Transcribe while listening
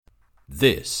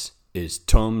This is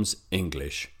Tom's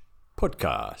English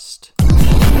Podcast.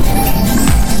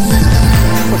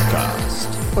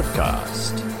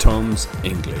 Tom's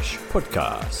English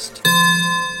Podcast.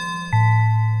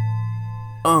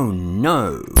 Oh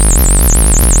no!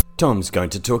 Tom's going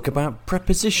to talk about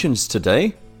prepositions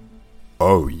today.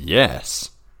 Oh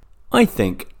yes! I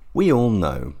think we all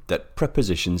know that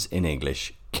prepositions in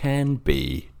English can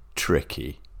be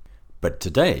tricky. But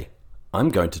today, I'm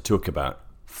going to talk about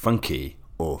funky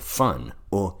or fun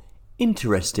or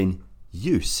interesting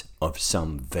use of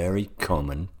some very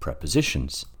common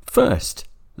prepositions. First,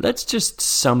 let's just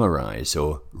summarize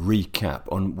or recap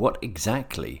on what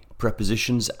exactly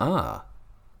prepositions are.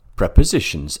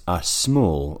 Prepositions are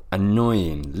small,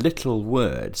 annoying little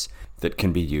words that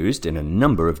can be used in a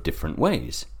number of different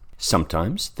ways.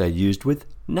 Sometimes they're used with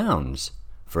nouns,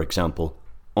 for example,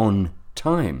 on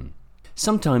time.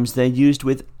 Sometimes they're used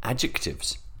with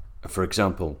adjectives, for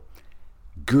example,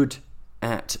 good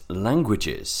at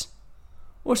languages.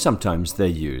 Or sometimes they're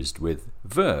used with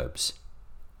verbs.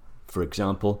 For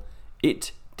example,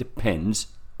 it depends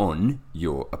on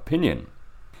your opinion.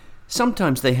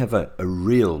 Sometimes they have a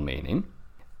real meaning,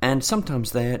 and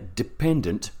sometimes they're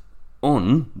dependent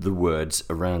on the words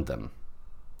around them.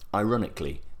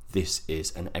 Ironically, this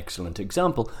is an excellent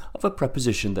example of a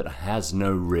preposition that has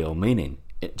no real meaning.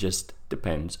 It just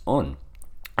depends on.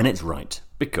 And it's right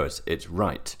because it's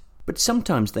right. But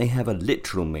sometimes they have a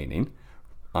literal meaning,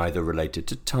 either related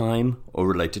to time or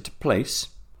related to place.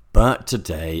 But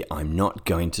today I'm not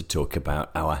going to talk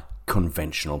about our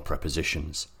conventional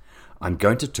prepositions. I'm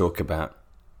going to talk about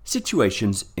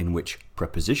situations in which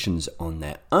prepositions on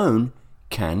their own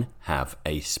can have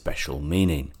a special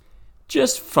meaning.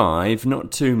 Just 5,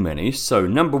 not too many. So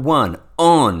number 1,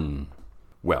 on.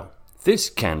 Well,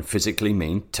 this can physically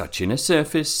mean touching a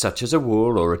surface such as a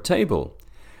wall or a table.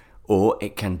 Or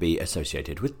it can be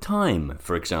associated with time,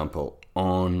 for example,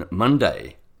 on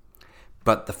Monday.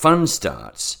 But the fun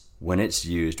starts when it's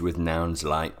used with nouns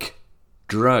like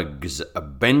drugs, a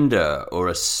bender, or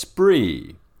a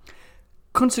spree.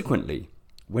 Consequently,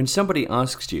 when somebody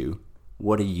asks you,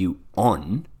 "What are you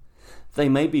on?" they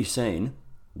may be saying,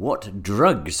 "What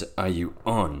drugs are you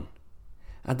on?"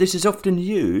 And this is often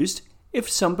used if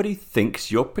somebody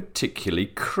thinks you're particularly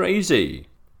crazy.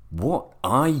 What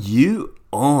are you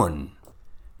on?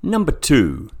 Number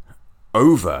 2,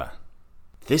 over.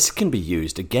 This can be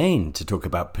used again to talk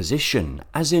about position,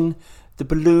 as in the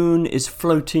balloon is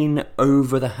floating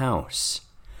over the house.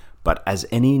 But as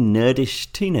any nerdish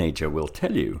teenager will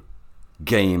tell you,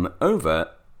 game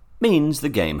over means the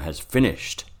game has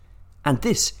finished. And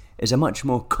this is a much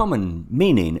more common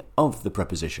meaning of the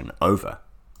preposition over.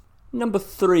 Number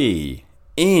 3,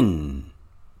 in.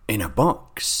 In a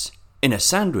box, in a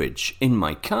sandwich, in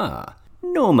my car.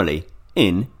 Normally,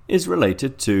 in is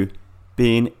related to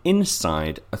being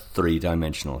inside a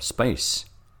 3-dimensional space.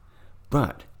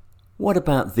 But what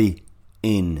about the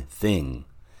in thing?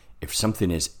 If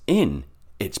something is in,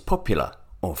 it's popular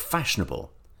or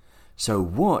fashionable. So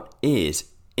what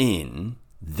is in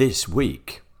this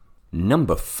week?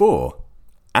 Number 4,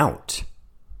 out.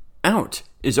 Out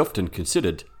is often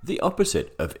considered the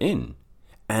opposite of in,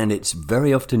 and it's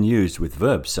very often used with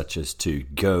verbs such as to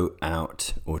go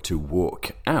out or to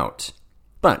walk out.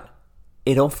 But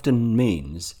it often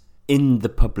means in the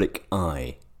public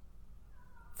eye.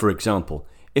 For example,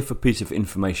 if a piece of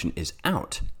information is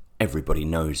out, everybody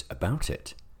knows about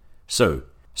it. So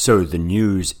the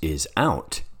news is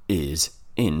out is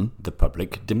in the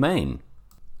public domain.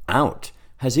 Out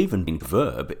has even been a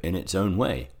verb in its own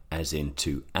way, as in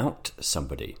to out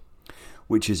somebody,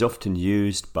 which is often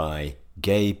used by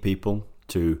gay people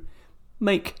to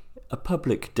make a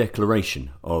public declaration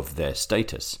of their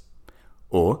status,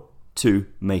 or to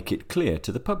make it clear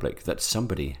to the public that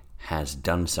somebody has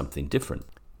done something different.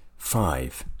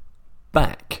 5,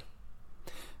 back.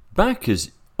 Back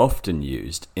is often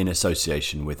used in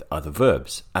association with other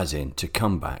verbs, as in to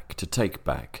come back, to take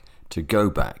back, to go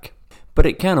back. But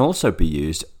it can also be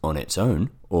used on its own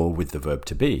or with the verb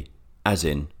to be, as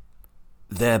in,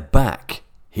 they're back,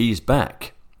 he's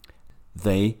back.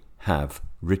 They have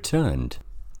returned.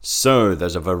 So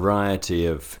there's a variety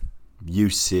of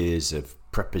uses of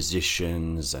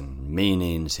prepositions and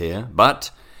meanings here,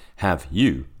 but have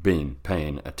you been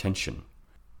paying attention?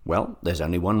 Well, there's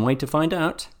only one way to find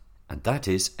out, and that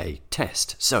is a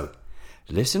test. So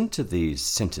listen to these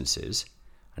sentences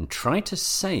and try to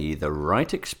say the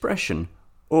right expression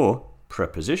or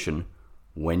preposition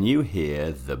when you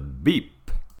hear the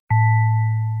beep.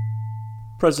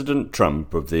 President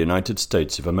Trump of the United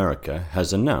States of America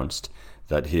has announced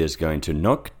that he is going to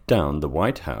knock down the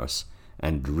White House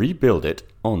and rebuild it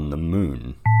on the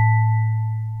moon.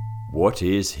 What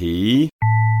is he?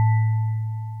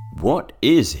 What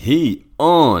is he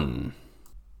on?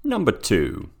 Number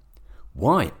 2.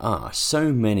 Why are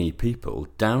so many people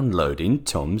downloading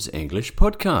Tom's English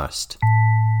podcast?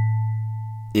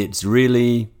 It's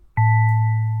really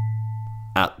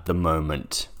at the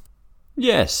moment.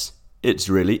 Yes, it's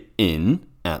really in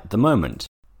at the moment.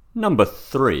 Number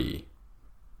 3.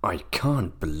 I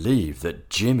can't believe that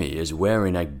Jimmy is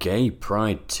wearing a gay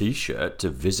pride t-shirt to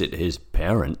visit his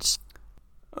parents.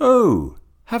 Oh,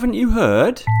 haven't you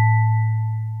heard?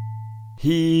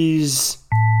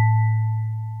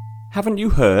 Haven't you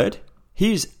heard?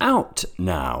 He's out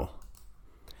now.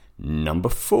 Number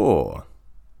 4.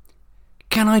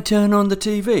 Can I turn on the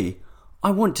TV?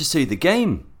 I want to see the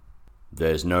game.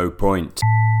 There's no point.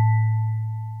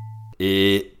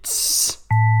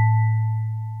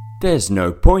 There's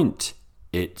no point.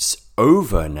 It's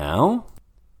over now.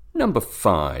 Number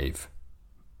 5.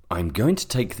 I'm going to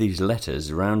take these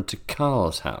letters round to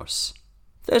Carl's house.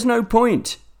 There's no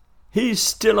point. He's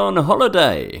still on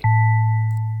holiday.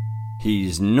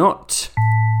 He's not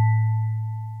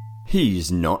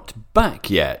back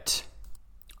yet.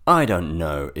 I don't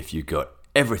know if you got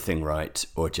everything right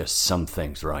or just some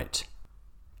things right.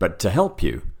 But to help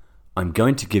you, I'm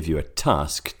going to give you a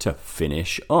task to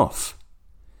finish off.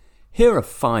 Here are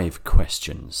 5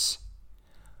 questions.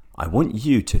 I want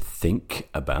you to think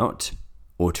about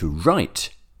or to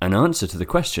write an answer to the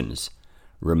questions.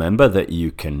 Remember that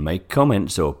you can make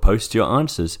comments or post your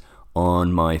answers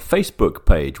on my Facebook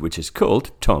page, which is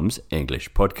called Tom's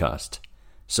English Podcast.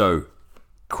 So,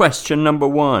 question number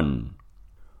 1.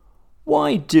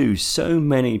 Why do so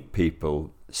many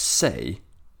people say,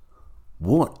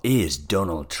 "What is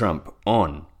Donald Trump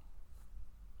on?"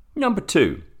 Number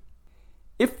 2.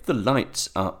 If the lights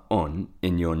are on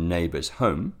in your neighbour's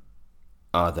home,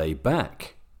 are they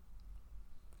back?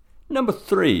 Number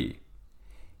 3.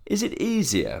 Is it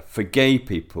easier for gay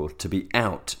people to be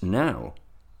out now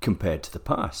compared to the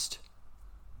past?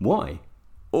 Why?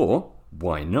 Or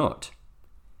why not?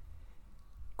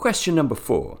 Question number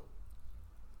 4.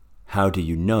 How do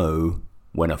you know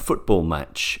when a football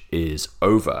match is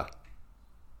over?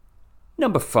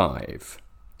 Number 5.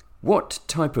 What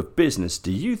type of business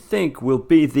do you think will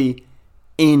be the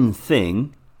in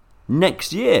thing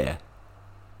next year?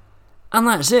 And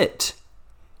that's it.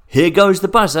 Here goes the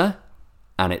buzzer,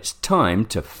 and it's time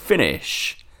to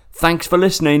finish. Thanks for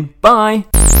listening. Bye.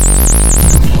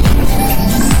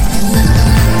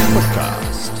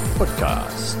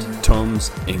 Podcast.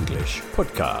 Tom's English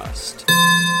Podcast.